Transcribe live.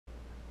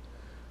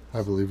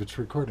I believe it's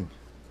recording.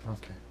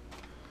 Okay.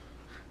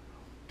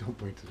 Don't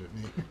point it at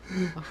me.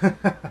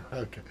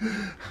 Okay.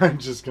 I'm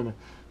just gonna,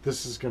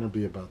 this is gonna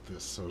be about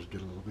this, so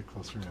get a little bit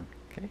closer in.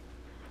 Okay.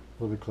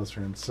 A little bit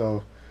closer in.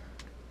 So,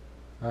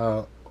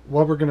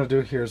 what we're gonna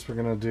do here is we're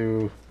gonna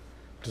do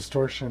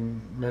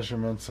distortion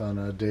measurements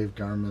on Dave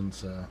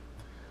Garman's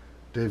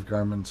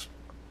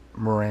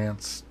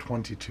Marantz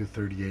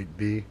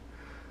 2238B.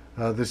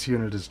 This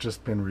unit has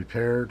just been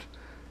repaired,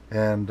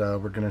 and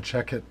we're gonna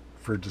check it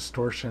for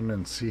distortion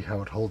and see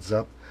how it holds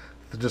up.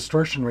 The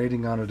distortion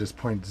rating on it is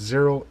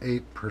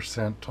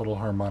 0.08% total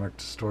harmonic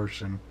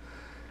distortion,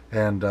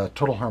 and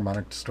total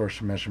harmonic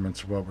distortion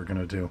measurements are what we're going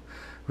to do.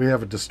 We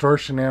have a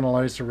distortion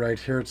analyzer right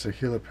here. It's a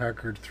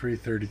Hewlett-Packard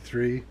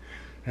 333,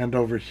 and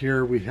over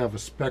here we have a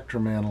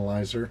spectrum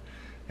analyzer,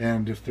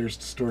 and if there's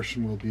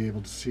distortion we'll be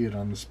able to see it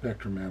on the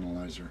spectrum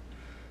analyzer.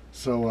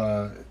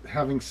 So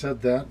having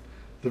said that,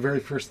 the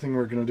very first thing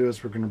we're going to do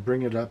is we're going to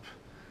bring it up.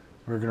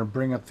 We're going to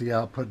bring up the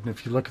output, and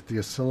if you look at the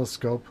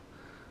oscilloscope,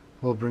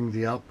 we'll bring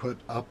the output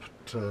up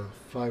to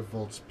 5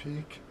 volts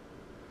peak,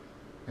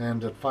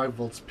 and at 5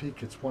 volts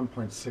peak it's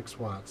 1.6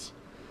 watts.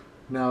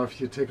 Now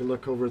if you take a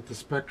look over at the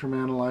spectrum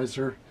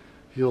analyzer,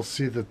 you'll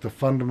see that the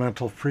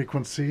fundamental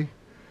frequency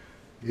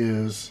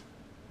is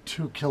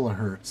 2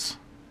 kilohertz,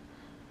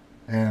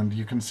 and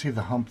you can see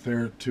the hump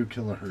there at 2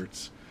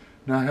 kilohertz.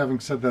 Now, having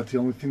said that, the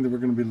only thing that we're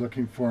going to be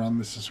looking for on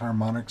this is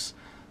harmonics,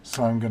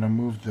 so I'm going to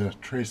move the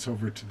trace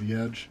over to the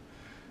edge.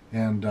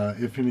 And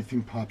if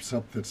anything pops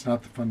up that's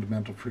not the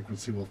fundamental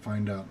frequency, we'll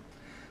find out.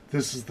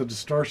 This is the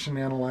distortion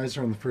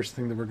analyzer, and the first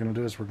thing that we're going to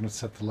do is we're going to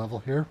set the level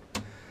here.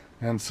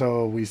 And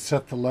so we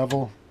set the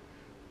level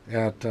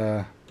at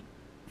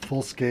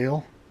full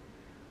scale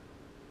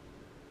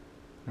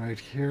right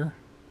here.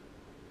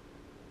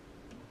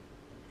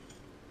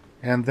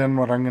 And then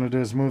what I'm going to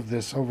do is move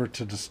this over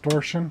to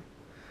distortion,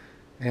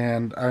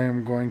 and I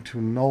am going to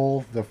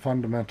null the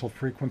fundamental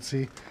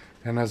frequency.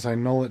 And as I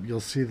null it, you'll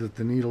see that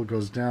the needle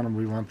goes down, and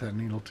we want that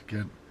needle to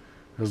get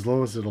as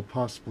low as it'll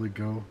possibly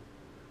go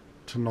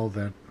to null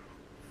that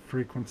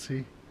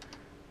frequency.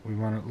 We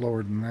want it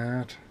lower than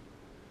that.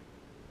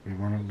 We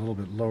want it a little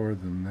bit lower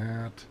than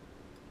that.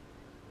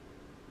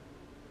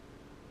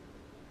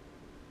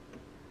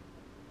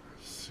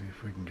 Let's see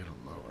if we can get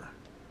it lower.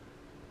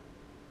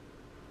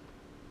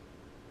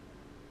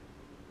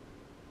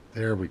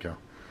 There we go.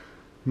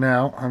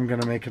 Now I'm going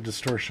to make a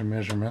distortion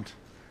measurement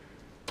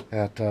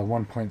at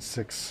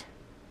 1.6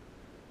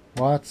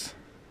 watts,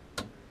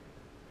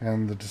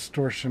 and the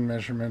distortion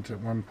measurement at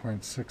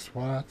 1.6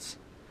 watts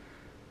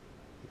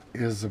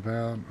is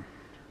about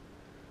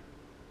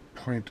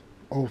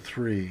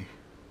 0.03,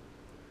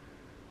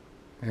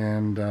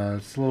 and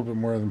it's a little bit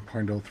more than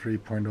 0.03,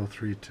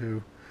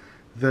 0.032.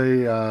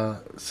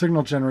 The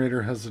signal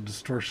generator has a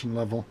distortion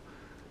level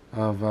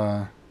of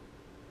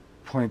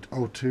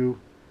 0.02,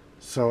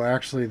 so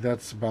actually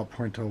that's about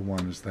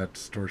 0.01 is that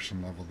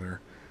distortion level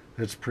there.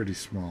 It's pretty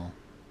small,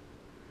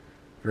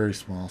 very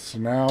small. So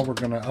now we're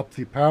going to up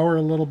the power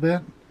a little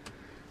bit,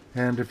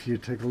 and if you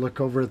take a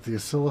look over at the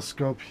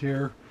oscilloscope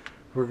here,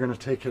 we're going to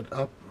take it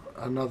up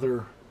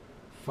another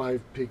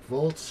 5 peak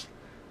volts,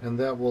 and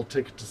that will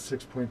take it to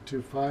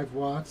 6.25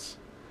 watts.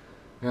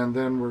 And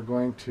then we're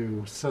going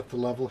to set the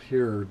level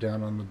here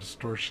down on the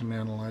distortion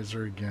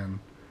analyzer again,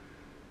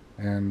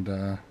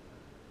 and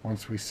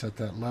once we set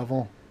that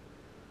level,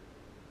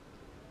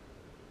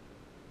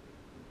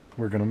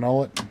 we're going to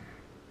null it.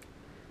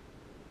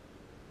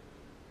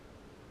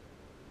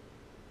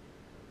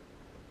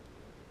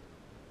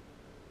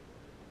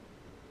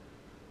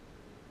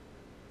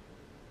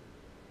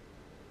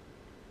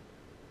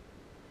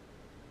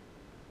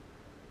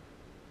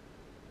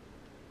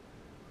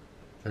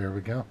 There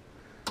we go.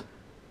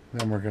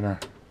 Then we're going to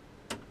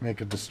make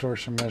a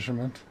distortion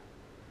measurement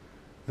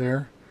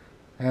there.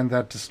 And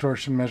that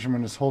distortion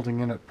measurement is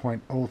holding in at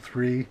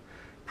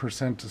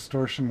 0.03%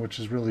 distortion, which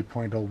is really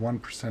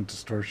 0.01%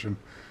 distortion,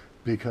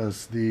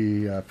 because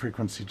the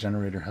frequency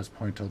generator has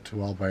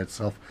 0.02 all by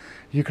itself.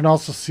 You can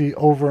also see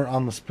over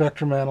on the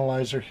spectrum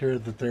analyzer here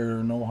that there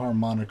are no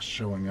harmonics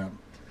showing up.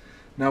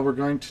 Now we're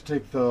going to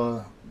take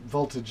the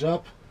voltage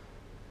up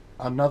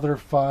another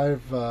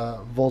 5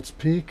 volts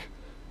peak,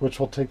 which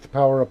will take the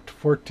power up to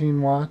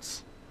 14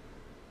 watts.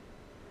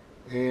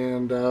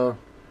 And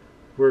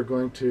we're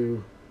going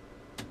to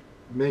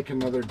make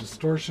another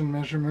distortion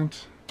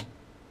measurement.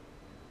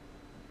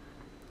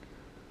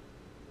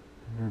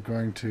 We're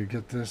going to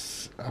get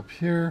this up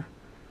here,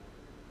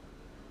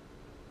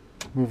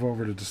 move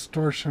over to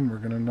distortion. We're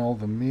going to null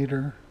the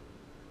meter.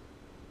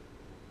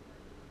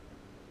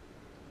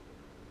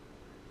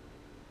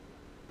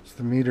 As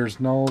the meter's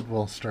nulled,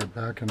 we'll start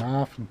backing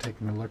off and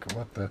taking a look at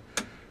what the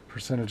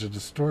percentage of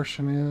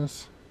distortion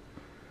is.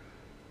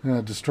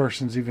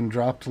 Distortion's even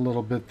dropped a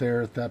little bit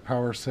there at that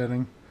power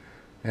setting,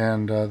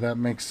 and that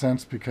makes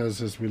sense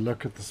because as we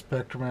look at the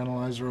spectrum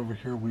analyzer over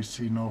here, we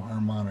see no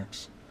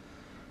harmonics.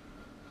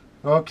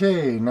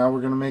 Okay, now we're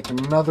going to make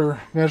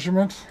another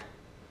measurement,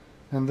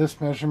 and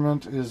this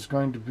measurement is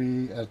going to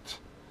be at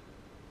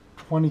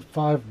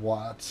 25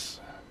 watts.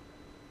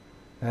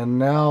 And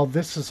now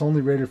this is only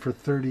rated for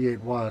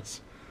 38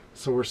 watts.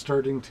 So we're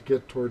starting to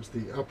get towards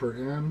the upper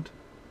end.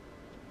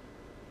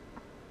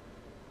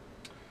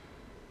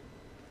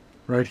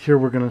 Right here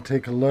we're going to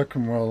take a look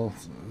and we'll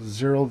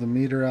zero the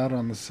meter out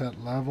on the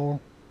set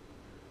level.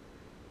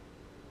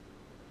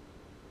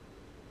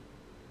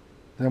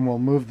 Then we'll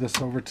move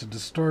this over to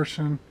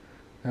distortion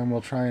and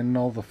we'll try and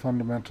null the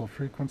fundamental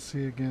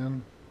frequency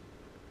again.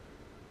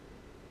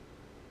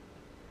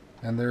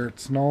 And there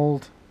it's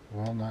nulled.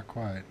 Well, not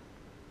quite.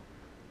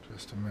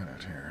 Just a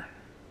minute here.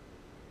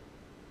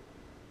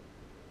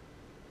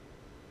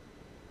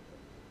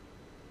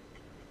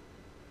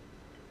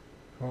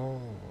 Oh,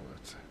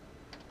 it's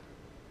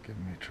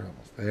giving me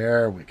troubles.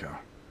 There we go.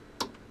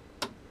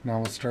 Now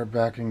we'll start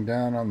backing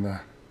down on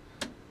the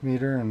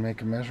meter and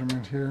make a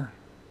measurement here.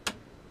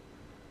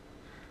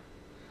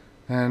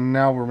 And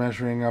now we're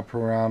measuring up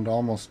around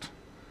almost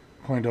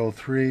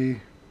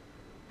 0.03,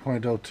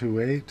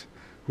 0.028,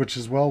 which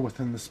is well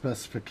within the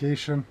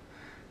specification.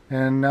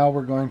 And now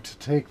we're going to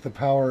take the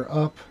power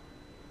up,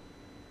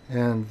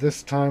 and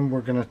this time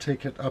we're going to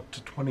take it up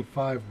to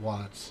 25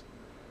 watts.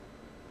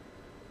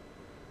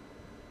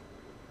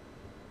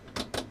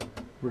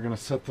 We're going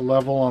to set the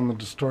level on the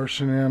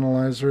distortion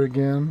analyzer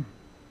again.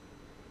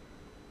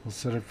 We'll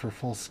set it for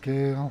full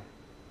scale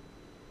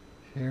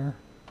here.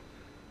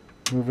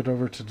 Move it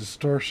over to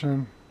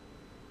distortion.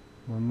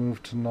 We'll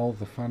move to null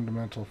the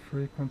fundamental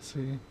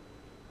frequency.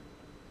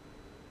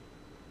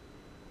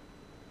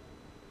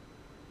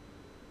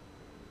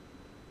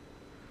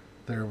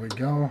 There we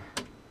go.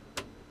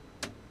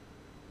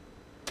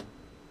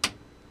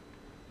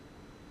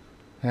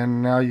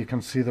 And now you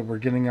can see that we're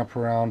getting up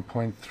around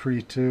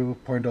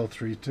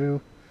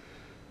 0.32.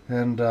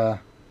 And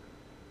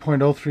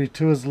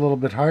 0.032 is a little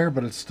bit higher,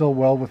 but it's still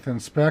well within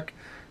spec.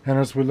 And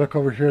as we look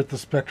over here at the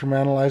spectrum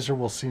analyzer,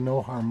 we'll see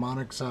no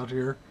harmonics out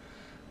here,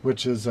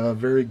 which is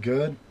very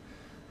good.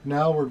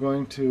 Now we're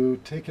going to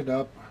take it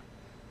up.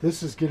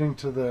 This is getting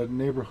to the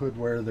neighborhood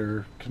where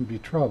there can be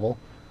trouble.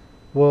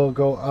 We'll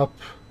go up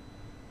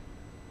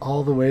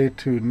all the way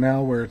to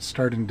now where it's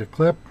starting to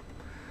clip.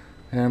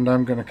 And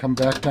I'm going to come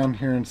back down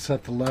here and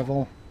set the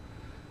level.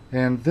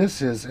 And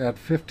this is at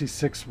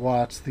 56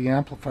 watts. The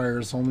amplifier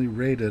is only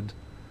rated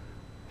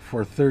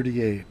for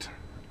 38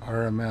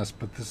 RMS,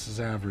 but this is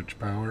average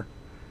power.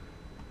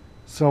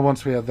 So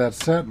once we have that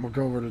set, we'll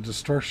go over to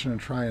distortion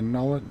and try and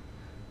null it.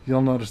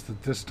 You'll notice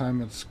that this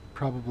time it's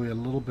probably a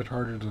little bit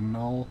harder to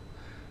null,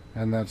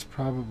 and that's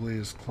probably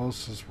as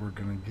close as we're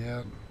going to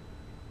get.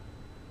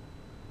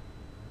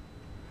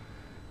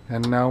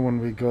 And now when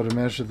we go to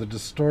measure the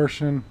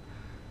distortion,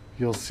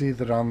 you'll see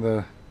that on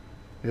the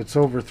it's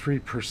over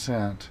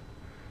 3%.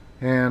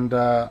 And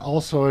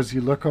also as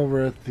you look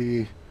over at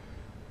the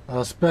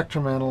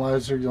spectrum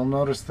analyzer, you'll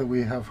notice that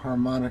we have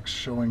harmonics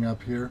showing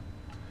up here.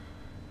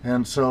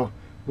 And so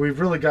we've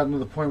really gotten to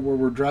the point where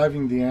we're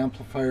driving the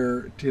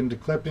amplifier into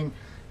clipping.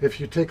 If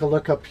you take a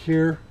look up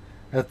here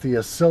at the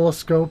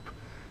oscilloscope,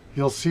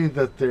 you'll see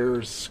that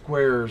there's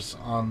squares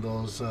on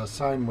those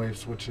sine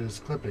waves, which is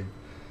clipping.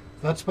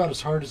 That's about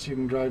as hard as you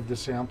can drive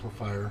this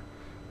amplifier.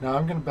 Now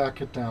I'm going to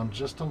back it down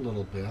just a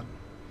little bit,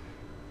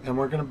 and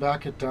we're going to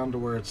back it down to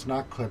where it's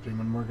not clipping,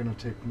 and we're going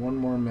to take one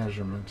more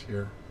measurement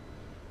here.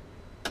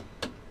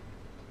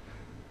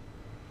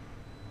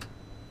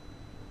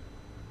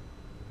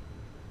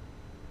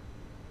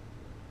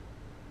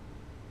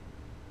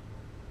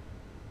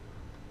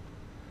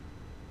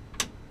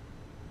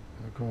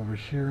 I'll go over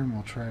here and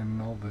we'll try and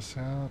null this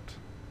out.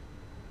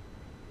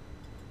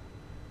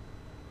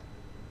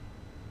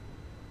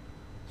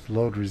 These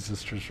load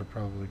resistors are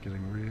probably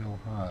getting real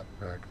hot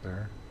back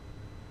there.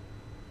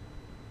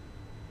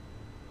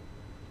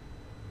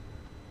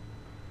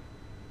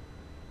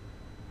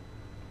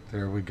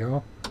 There we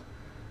go.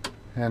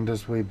 And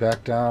as we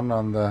back down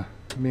on the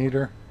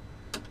meter,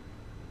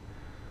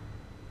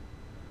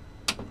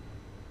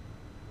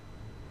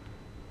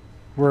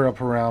 we're up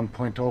around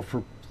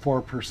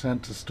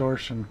 0.04%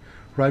 distortion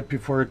right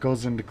before it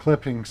goes into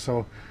clipping.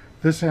 So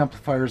this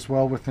amplifier is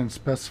well within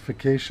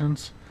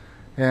specifications.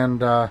 And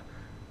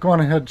go on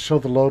ahead and show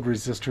the load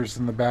resistors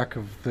in the back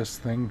of this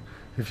thing,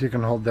 if you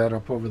can hold that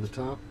up over the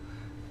top.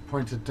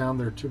 Point it down,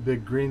 there are two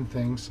big green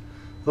things.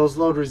 Those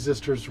load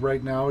resistors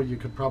right now, you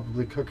could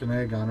probably cook an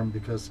egg on them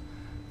because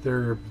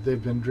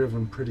they've been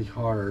driven pretty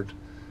hard.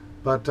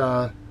 But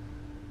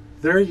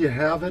there you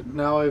have it.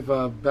 Now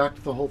I've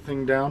backed the whole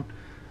thing down.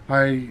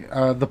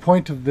 The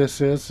point of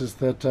this is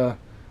that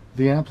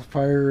the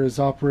amplifier is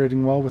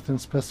operating well within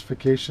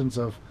specifications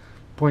of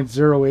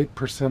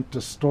 0.08%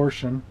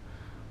 distortion.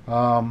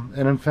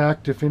 And in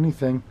fact, if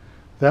anything,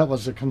 that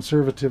was a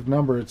conservative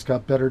number. It's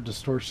got better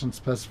distortion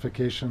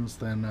specifications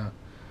than,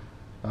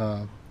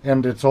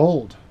 and it's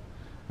old,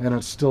 and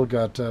it's still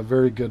got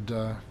very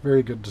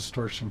good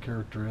distortion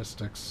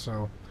characteristics.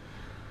 So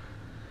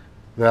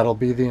that'll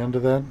be the end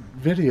of that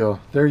video.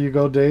 There you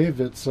go, Dave.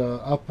 It's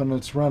up and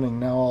it's running.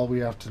 Now all we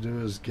have to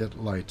do is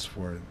get lights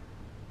for it.